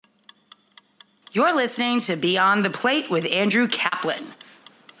You're listening to Beyond the Plate with Andrew Kaplan.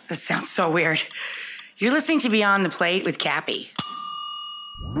 This sounds so weird. You're listening to Beyond the Plate with Cappy.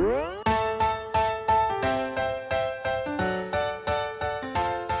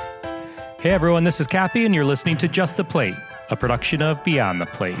 Hey everyone, this is Cappy, and you're listening to Just the Plate, a production of Beyond the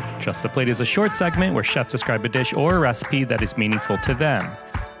Plate. Just the Plate is a short segment where chefs describe a dish or a recipe that is meaningful to them.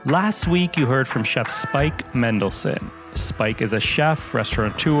 Last week, you heard from Chef Spike Mendelsohn. Spike is a chef,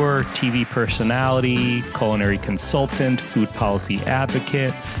 restaurateur, TV personality, culinary consultant, food policy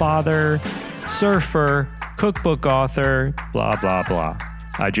advocate, father, surfer, cookbook author, blah, blah, blah.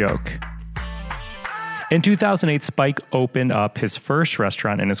 I joke. In 2008, Spike opened up his first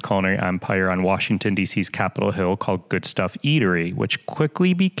restaurant in his culinary empire on Washington, D.C.'s Capitol Hill called Good Stuff Eatery, which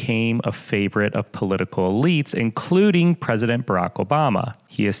quickly became a favorite of political elites, including President Barack Obama.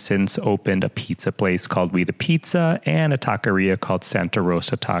 He has since opened a pizza place called We the Pizza and a taqueria called Santa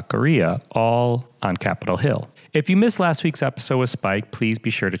Rosa Taqueria, all on Capitol Hill. If you missed last week's episode with Spike, please be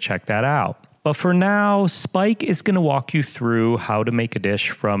sure to check that out. But for now, Spike is going to walk you through how to make a dish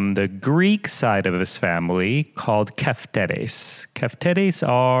from the Greek side of his family called keftedes. Keftedes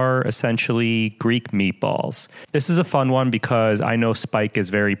are essentially Greek meatballs. This is a fun one because I know Spike is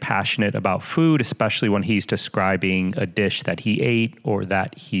very passionate about food, especially when he's describing a dish that he ate or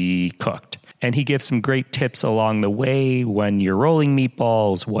that he cooked. And he gives some great tips along the way when you're rolling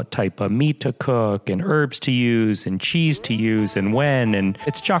meatballs, what type of meat to cook and herbs to use and cheese to use and when. And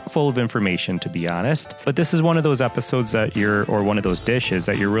it's chock full of information, to be honest. But this is one of those episodes or one of those dishes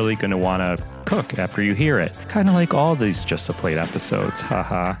that you're really going to want to cook after you hear it. Kind of like all these Just the Plate episodes.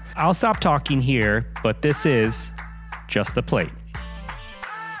 Haha. I'll stop talking here, but this is Just the Plate.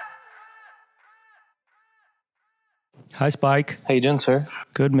 Hi, Spike. How you doing, sir?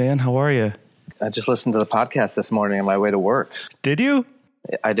 Good, man. How are you? I just listened to the podcast this morning on my way to work. Did you?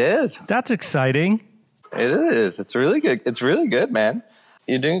 I did. That's exciting. It is. It's really good. It's really good, man.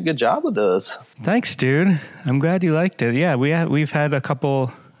 You're doing a good job with those. Thanks, dude. I'm glad you liked it. Yeah, we've had a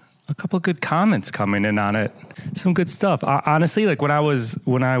couple good comments coming in on it. Some good stuff. Honestly, like when I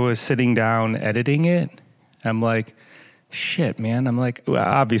was sitting down editing it, I'm like, shit, man. I'm like, well,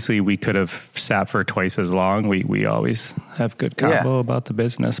 obviously we could have sat for twice as long. We always have good convo about the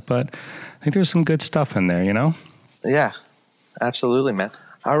business, but I think there's some good stuff in there, you know? Yeah, absolutely, man.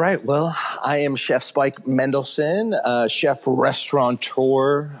 All right. Well, I am Chef Spike Mendelsohn, chef,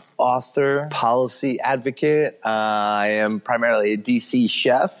 restaurateur, author, policy advocate. I am primarily a DC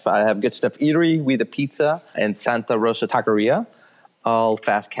chef. I have Good Stuff Eatery, We the Pizza, and Santa Rosa Taqueria, all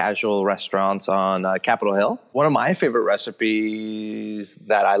fast casual restaurants on Capitol Hill. One of my favorite recipes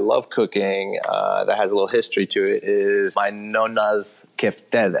that I love cooking that has a little history to it is my nona's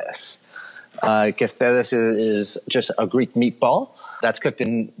keftedes. Keftedes is just a Greek meatball that's cooked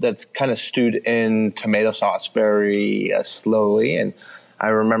that's kind of stewed in tomato sauce very slowly. And I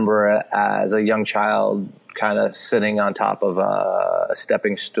remember as a young child kind of sitting on top of a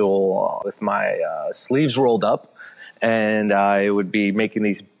stepping stool with my sleeves rolled up. And I would be making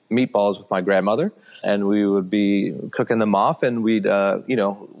these meatballs with my grandmother, and we would be cooking them off. And we'd,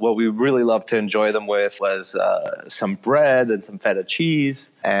 what we really loved to enjoy them with was some bread and some feta cheese.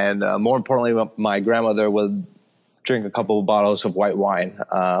 And more importantly, my grandmother would drink a couple of bottles of white wine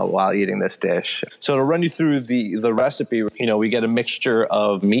while eating this dish. So to run you through the recipe, we get a mixture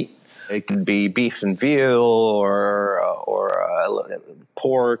of meat. It could be beef and veal or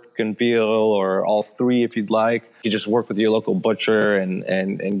pork and veal or all three if you'd like. You just work with your local butcher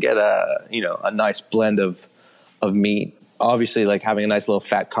and get a nice blend of meat. Obviously, like having a nice little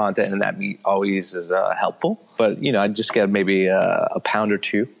fat content in that meat always is helpful. But, I'd just get maybe a pound or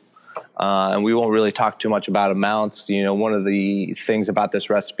two. And we won't really talk too much about amounts. One of the things about this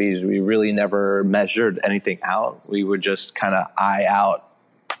recipe is we really never measured anything out. We would just kind of eye out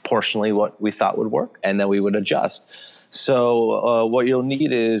proportionally what we thought would work, and then we would adjust. So what you'll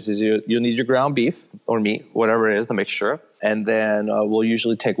need is you'll need your ground beef or meat, whatever it is, the mixture. And then we'll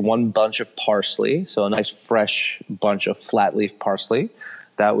usually take one bunch of parsley, so a nice fresh bunch of flat leaf parsley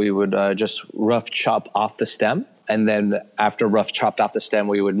that we would just rough chop off the stem. And then after rough chopped off the stem,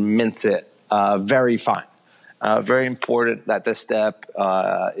 we would mince it very fine. Very important that this step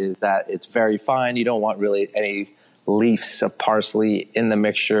is that it's very fine. You don't want really any leaves of parsley in the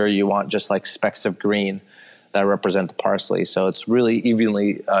mixture. You want just like specks of green that represent the parsley. So it's really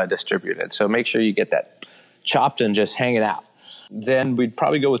evenly distributed. So make sure you get that chopped and just hang it out. Then we'd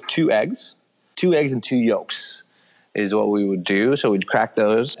probably go with 2 eggs. 2 eggs and 2 yolks is what we would do. So we'd crack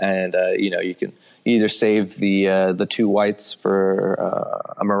those, and you can either save the 2 whites for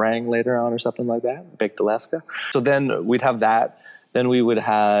a meringue later on or something like that, baked Alaska. So then we'd have that. Then we would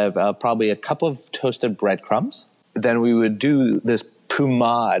have probably a cup of toasted breadcrumbs. Then we would do this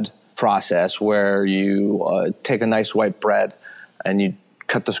pommade process where you take a nice white bread and you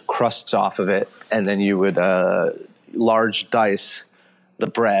cut the crusts off of it, and then you would large dice the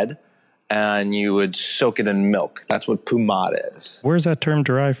bread and you would soak it in milk. That's what pommade is. Where's that term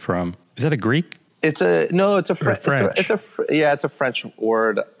derived from? Is that a Greek? It's a French. It's a French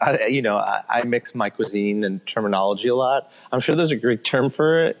word. I mix my cuisine and terminology a lot. I'm sure there's a Greek term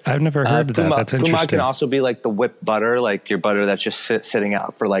for it. I've never heard of that. That's interesting. Pommade can also be like the whipped butter, like your butter that's just sitting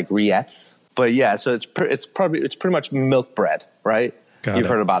out for like rillettes. But yeah, so it's pretty much milk bread, right? You've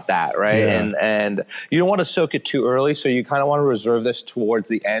heard about that, right? Yeah. And you don't want to soak it too early, so you kind of want to reserve this towards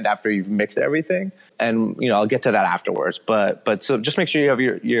the end after you've mixed everything. And I'll get to that afterwards. But so just make sure you have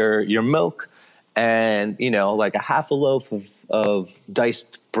your milk and like a half a loaf of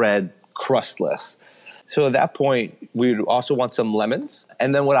diced bread, crustless. So at that point, we'd also want some lemons.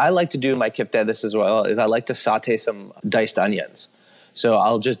 And then what I like to do in my kifte this as well is I like to saute some diced onions. So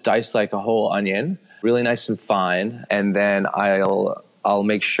I'll just dice like a whole onion, really nice and fine, and then I'll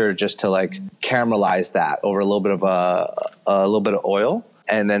make sure just to like caramelize that over a little bit of oil,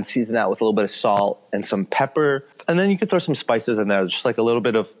 and then season that with a little bit of salt and some pepper. And then you can throw some spices in there, just like a little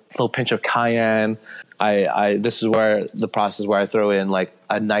pinch of cayenne. This is where the process where I throw in like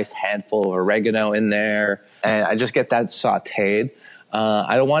a nice handful of oregano in there, and I just get that sauteed.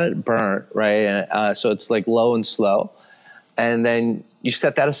 I don't want it burnt, right? So it's like low and slow. And then you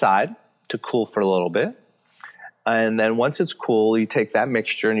set that aside to cool for a little bit. And then once it's cool, you take that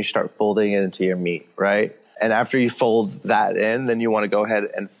mixture and you start folding it into your meat, right? And after you fold that in, then you want to go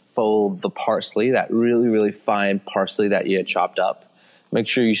ahead and fold the parsley, that really, really fine parsley that you had chopped up. Make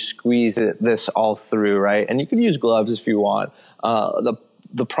sure you squeeze this all through, right? And you can use gloves if you want.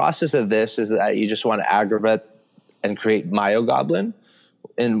 The process of this is that you just want to aggravate and create myoglobin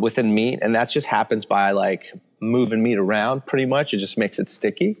within meat. And that just happens by like moving meat around pretty much. It just makes it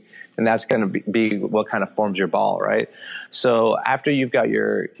sticky. And that's going to be what kind of forms your ball, right? So after you've got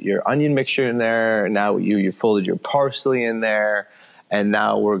your onion mixture in there, now you folded your parsley in there, and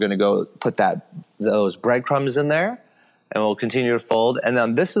now we're going to go put those breadcrumbs in there, and we'll continue to fold. And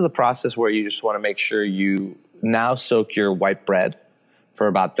then this is the process where you just want to make sure you now soak your white bread for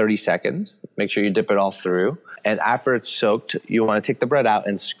about 30 seconds. Make sure you dip it all through. And after it's soaked, you want to take the bread out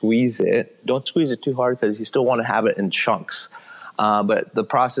and squeeze it. Don't squeeze it too hard because you still want to have it in chunks. But the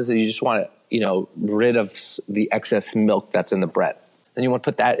process is you just want to, rid of the excess milk that's in the bread. Then you want to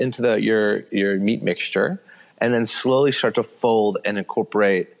put that into your meat mixture, and then slowly start to fold and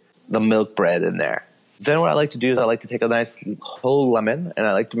incorporate the milk bread in there. Then what I like to do is I like to take a nice whole lemon, and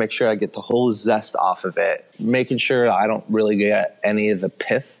I like to make sure I get the whole zest off of it, making sure I don't really get any of the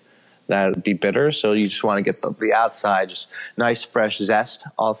pith that would be bitter. So you just want to get the outside, just nice fresh zest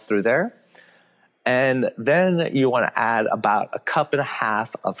all through there. And then you want to add about 1.5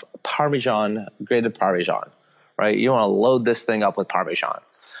 cups of Parmesan, grated Parmesan, right? You want to load this thing up with Parmesan.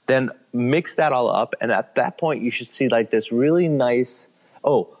 Then mix that all up. And at that point, you should see like this really nice,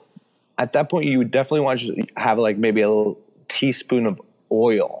 at that point, you definitely want to have like maybe a little teaspoon of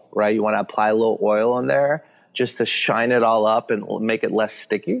oil, right? You want to apply a little oil in there just to shine it all up and make it less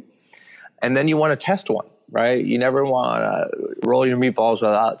sticky. And then you want to test one. Right? You never want to roll your meatballs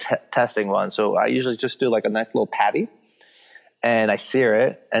without testing one. So I usually just do like a nice little patty, and I sear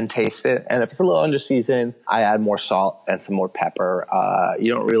it and taste it. And if it's a little under seasoned, I add more salt and some more pepper.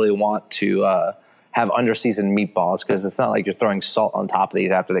 You don't really want to have under seasoned meatballs because it's not like you're throwing salt on top of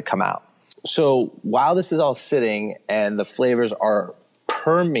these after they come out. So while this is all sitting and the flavors are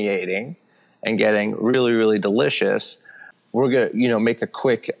permeating and getting really, really delicious, we're going to, make a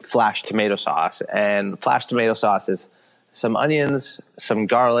quick flash tomato sauce. And flash tomato sauce is some onions, some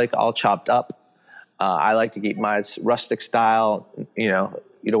garlic, all chopped up. I like to keep mine rustic style. You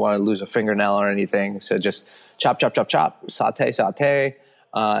don't want to lose a fingernail or anything. So just chop, saute.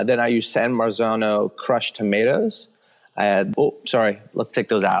 Then I use San Marzano crushed tomatoes. Let's take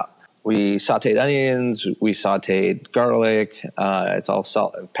those out. We sauteed onions, we sauteed garlic, it's all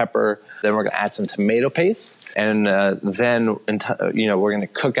salt and pepper. Then we're going to add some tomato paste. And then, we're going to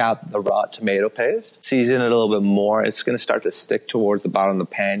cook out the raw tomato paste. Season it a little bit more. It's going to start to stick towards the bottom of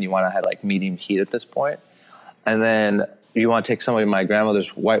the pan. You want to have like medium heat at this point. And then you want to take some of my grandmother's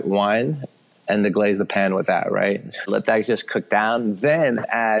white wine and to glaze the pan with that, right? Let that just cook down. Then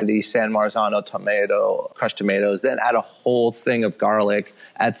add the San Marzano crushed tomatoes. Then add a whole thing of garlic.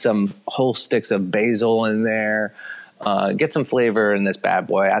 Add some whole sticks of basil in there. Get some flavor in this bad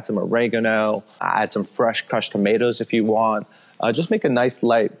boy. Add some oregano. Add some fresh crushed tomatoes if you want. Just make a nice,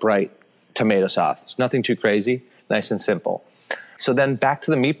 light, bright tomato sauce. Nothing too crazy. Nice and simple. So then back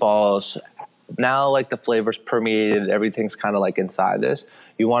to the meatballs. Now, like the flavors permeated, everything's kind of like inside this.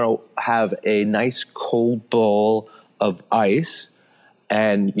 You want to have a nice cold bowl of ice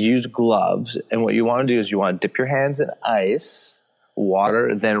and use gloves. And what you want to do is you want to dip your hands in ice,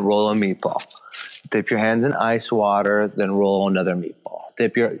 water, then roll a meatball. Dip your hands in ice, water, then roll another meatball.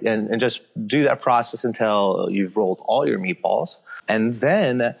 And just do that process until you've rolled all your meatballs. And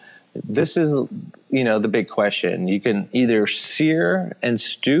then this is, the big question. You can either sear and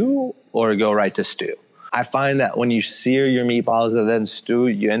stew or go right to stew. I find that when you sear your meatballs and then stew,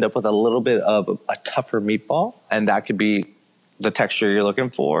 you end up with a little bit of a tougher meatball, and that could be the texture you're looking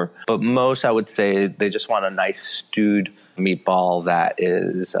for. But most, I would say, they just want a nice stewed meatball that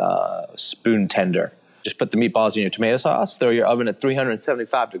is spoon tender. Just put the meatballs in your tomato sauce, throw your oven at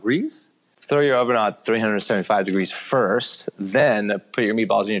 375 degrees. Throw your oven at 375 degrees first, then put your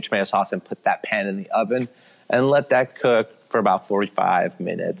meatballs in your tomato sauce and put that pan in the oven and let that cook for about 45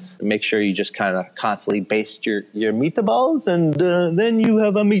 minutes. Make sure you just kind of constantly baste your meatballs, and then you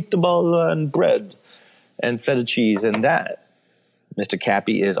have a meatball and bread and feta cheese. And that, Mr.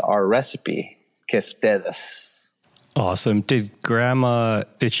 Cappy, is our recipe. Que ustedes. Awesome. Did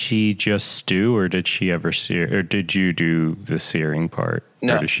she just stew, or did she ever sear, or did you do the searing part?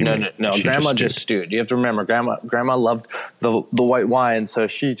 No. Grandma just stewed. You have to remember, Grandma loved the white wine, so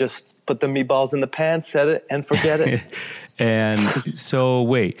she just put the meatballs in the pan, set it, and forget it. And so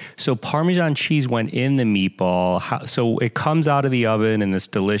Parmesan cheese went in the meatball. So it comes out of the oven in this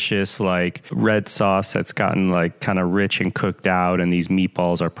delicious like red sauce that's gotten like kind of rich and cooked out. And these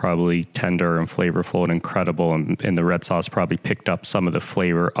meatballs are probably tender and flavorful and incredible. And the red sauce probably picked up some of the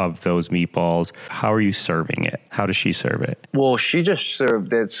flavor of those meatballs. How are you serving it? How does she serve it? Well, she just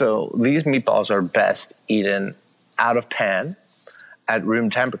served it. So these meatballs are best eaten out of pan at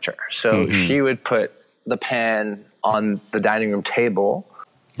room temperature. So she would put the pan on the dining room table,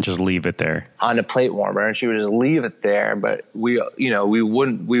 just leave it there on a plate warmer, and she would just leave it there. But we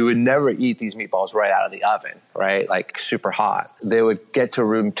would never eat these meatballs right out of the oven, right? Like super hot. They would get to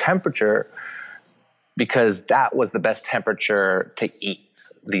room temperature because that was the best temperature to eat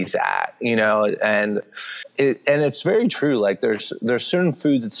these at, and it's very true. Like there's certain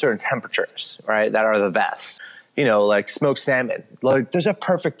foods at certain temperatures, right, that are the best. Like smoked salmon. Like there's a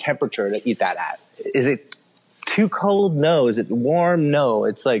perfect temperature to eat that at. Is it too cold? No. Is it warm? No.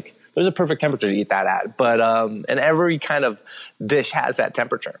 It's like there's a perfect temperature to eat that at. But and every kind of dish has that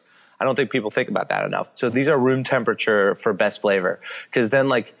temperature. I don't think people think about that enough. So these are room temperature for best flavor, because then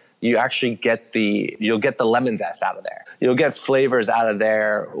like you actually you'll get the lemon zest out of there. You'll get flavors out of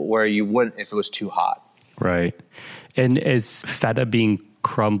there where you wouldn't if it was too hot. Right. And is feta being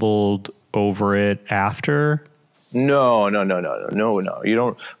crumbled over it after? No. You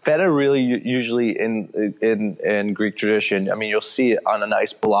don't. Feta really usually in Greek tradition. I mean, you'll see it on a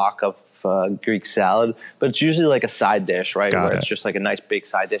nice block of Greek salad, but it's usually like a side dish, right? Where it's just like a nice big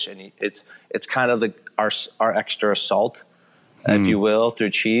side dish, and it's kind of our extra salt, if you will,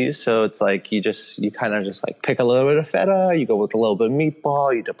 through cheese. So it's like you kind of just like pick a little bit of feta, you go with a little bit of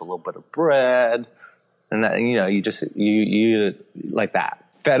meatball, you dip a little bit of bread, and that you like that.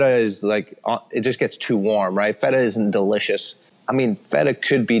 Feta is like, it just gets too warm, right? Feta isn't delicious. I mean, feta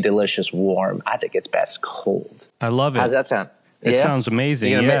could be delicious warm. I think it's best cold. I love it. How's that sound? It sounds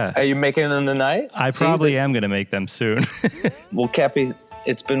amazing, yeah. Are you making them tonight? I probably am going to make them soon. Well, Cappy,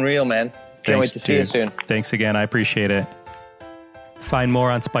 it's been real, man. Can't wait to see you soon. Thanks again. I appreciate it. Find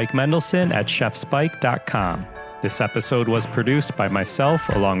more on Spike Mendelsohn at chefspike.com. This episode was produced by myself,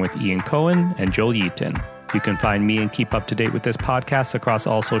 along with Ian Cohen and Joel Yeaton. You can find me and keep up to date with this podcast across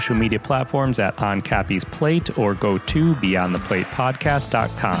all social media platforms at On Cappy's Plate, or go to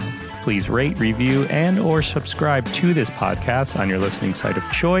beyondtheplatepodcast.com. Please rate, review, and or subscribe to this podcast on your listening site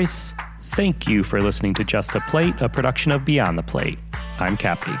of choice. Thank you for listening to Just the Plate, a production of Beyond the Plate. I'm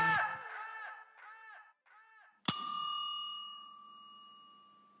Cappy.